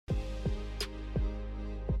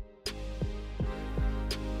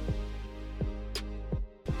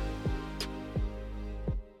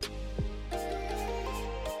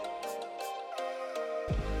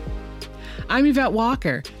I'm Yvette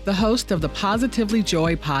Walker, the host of the Positively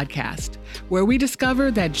Joy podcast, where we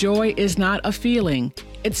discover that joy is not a feeling,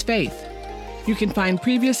 it's faith. You can find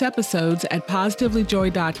previous episodes at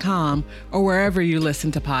positivelyjoy.com or wherever you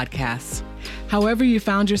listen to podcasts. However you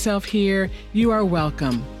found yourself here, you are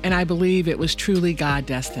welcome, and I believe it was truly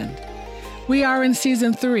God-destined. We are in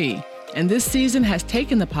season 3, and this season has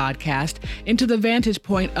taken the podcast into the vantage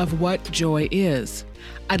point of what joy is.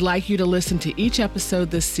 I'd like you to listen to each episode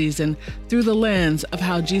this season through the lens of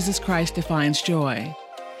how Jesus Christ defines joy.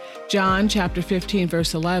 John chapter 15,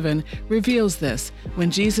 verse 11 reveals this when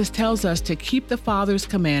Jesus tells us to keep the Father's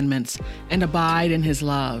commandments and abide in his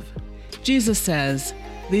love. Jesus says,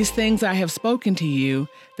 "These things I have spoken to you,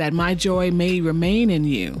 that my joy may remain in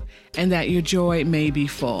you, and that your joy may be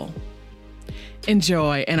full."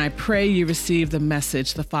 Enjoy, and I pray you receive the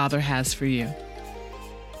message the Father has for you.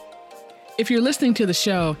 If you're listening to the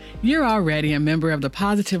show, you're already a member of the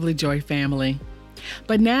Positively Joy family.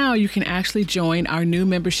 But now you can actually join our new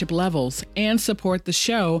membership levels and support the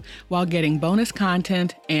show while getting bonus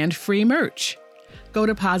content and free merch. Go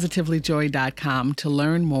to positivelyjoy.com to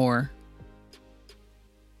learn more.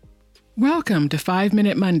 Welcome to 5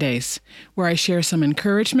 Minute Mondays, where I share some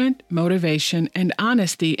encouragement, motivation, and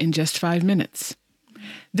honesty in just 5 minutes.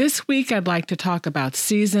 This week, I'd like to talk about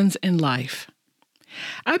seasons in life.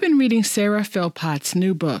 I've been reading Sarah Philpott's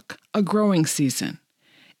new book, A Growing Season.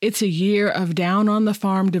 It's a year of down on the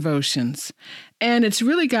farm devotions, and it's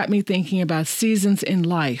really got me thinking about seasons in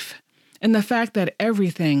life and the fact that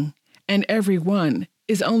everything and everyone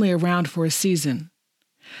is only around for a season.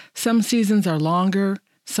 Some seasons are longer,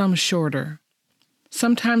 some shorter.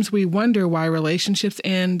 Sometimes we wonder why relationships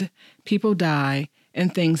end, people die,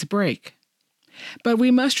 and things break. But we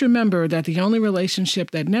must remember that the only relationship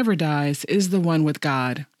that never dies is the one with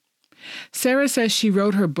God. Sarah says she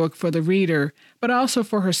wrote her book for the reader, but also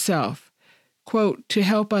for herself, quote, to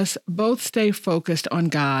help us both stay focused on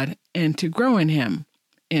God and to grow in Him,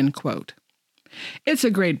 end quote. It's a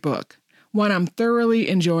great book, one I'm thoroughly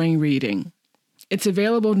enjoying reading. It's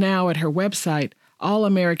available now at her website,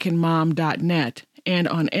 allamericanmom.net, and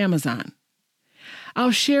on Amazon.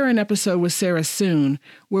 I'll share an episode with Sarah soon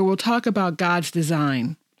where we'll talk about God's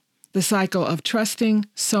design, the cycle of trusting,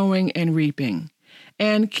 sowing, and reaping,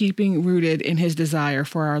 and keeping rooted in His desire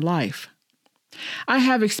for our life. I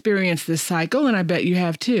have experienced this cycle, and I bet you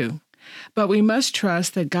have too. But we must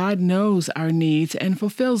trust that God knows our needs and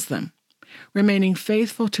fulfills them, remaining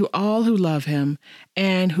faithful to all who love Him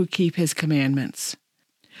and who keep His commandments.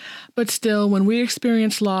 But still, when we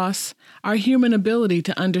experience loss, our human ability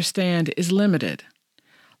to understand is limited.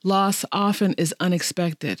 Loss often is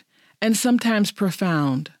unexpected and sometimes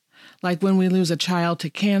profound, like when we lose a child to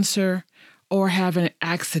cancer or have an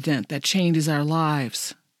accident that changes our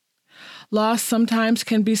lives. Loss sometimes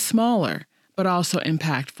can be smaller, but also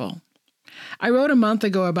impactful. I wrote a month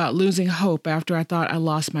ago about losing hope after I thought I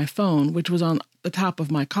lost my phone, which was on the top of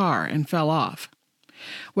my car and fell off.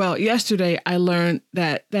 Well, yesterday I learned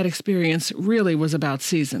that experience really was about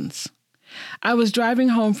seasons. I was driving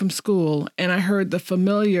home from school and I heard the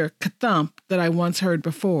familiar ka-thump that I once heard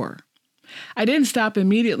before. I didn't stop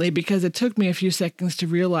immediately because it took me a few seconds to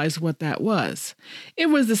realize what that was. It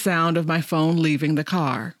was the sound of my phone leaving the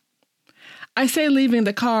car. I say leaving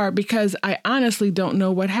the car because I honestly don't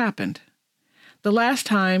know what happened. The last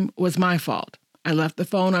time was my fault. I left the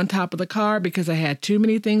phone on top of the car because I had too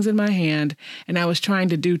many things in my hand and I was trying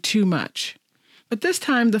to do too much. But this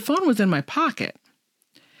time the phone was in my pocket.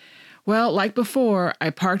 Well, like before, I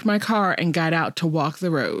parked my car and got out to walk the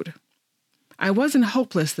road. I wasn't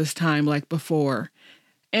hopeless this time like before,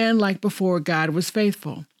 and like before, God was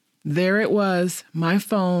faithful. There it was, my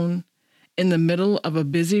phone, in the middle of a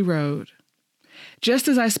busy road. Just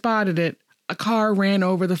as I spotted it, a car ran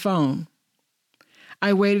over the phone.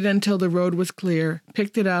 I waited until the road was clear,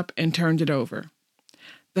 picked it up, and turned it over.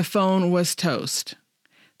 The phone was toast.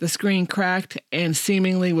 The screen cracked and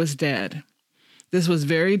seemingly was dead. This was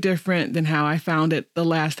very different than how I found it the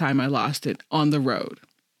last time I lost it, on the road.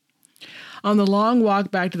 On the long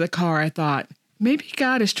walk back to the car, I thought, maybe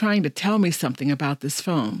God is trying to tell me something about this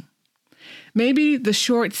phone. Maybe the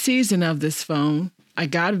short season of this phone, I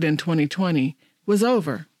got it in 2020, was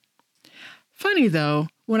over. Funny though,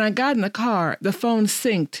 when I got in the car, the phone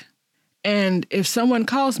synced, and if someone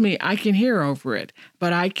calls me, I can hear over it,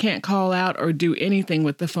 but I can't call out or do anything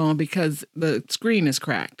with the phone because the screen is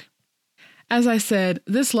cracked. As I said,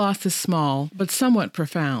 this loss is small, but somewhat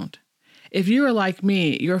profound. If you are like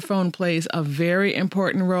me, your phone plays a very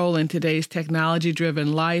important role in today's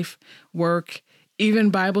technology-driven life, work, even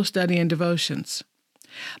Bible study and devotions.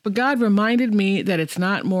 But God reminded me that it's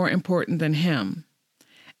not more important than Him.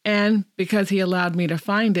 and because he allowed me to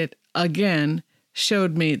find it again,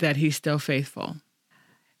 showed me that he's still faithful.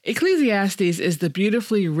 Ecclesiastes is the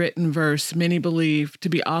beautifully written verse many believe to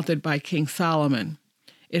be authored by King Solomon.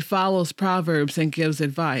 It follows Proverbs and gives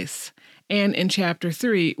advice. And in chapter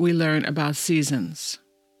 3, we learn about seasons.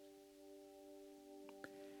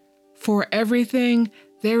 For everything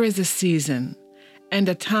there is a season, and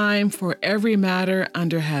a time for every matter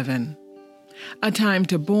under heaven. A time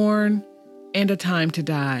to born, and a time to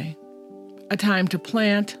die. A time to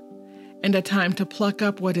plant, and a time to pluck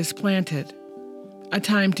up what is planted. A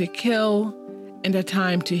time to kill, and a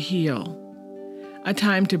time to heal. A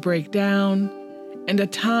time to break down, and a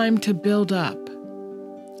time to build up.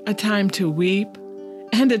 A time to weep,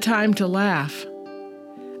 and a time to laugh.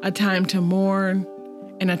 A time to mourn,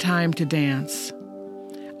 and a time to dance.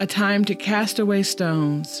 A time to cast away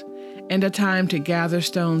stones, and a time to gather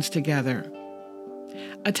stones together.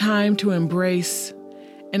 A time to embrace,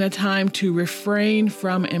 and a time to refrain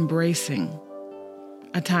from embracing.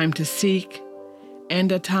 A time to seek,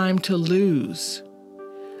 and a time to lose.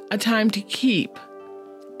 A time to keep,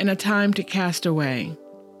 and a time to cast away.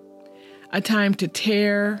 A time to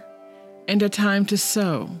tear, and a time to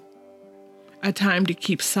sow. A time to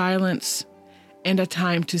keep silence, and a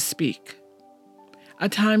time to speak. A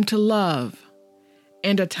time to love,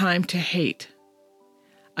 and a time to hate.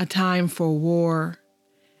 A time for war,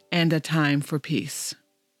 and a time for peace.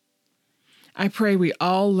 I pray we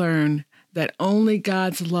all learn that only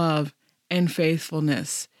God's love and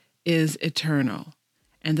faithfulness is eternal,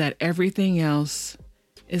 and that everything else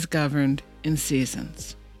is governed in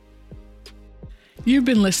seasons. You've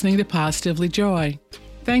been listening to Positively Joy.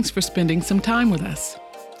 Thanks for spending some time with us.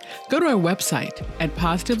 Go to our website at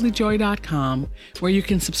positivelyjoy.com, where you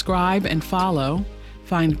can subscribe and follow,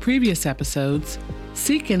 find previous episodes,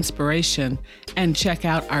 seek inspiration, and check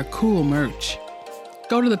out our cool merch.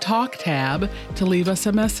 Go to the Talk tab to leave us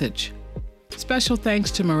a message. Special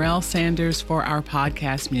thanks to Morel Sanders for our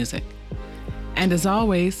podcast music. And as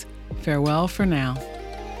always, farewell for now.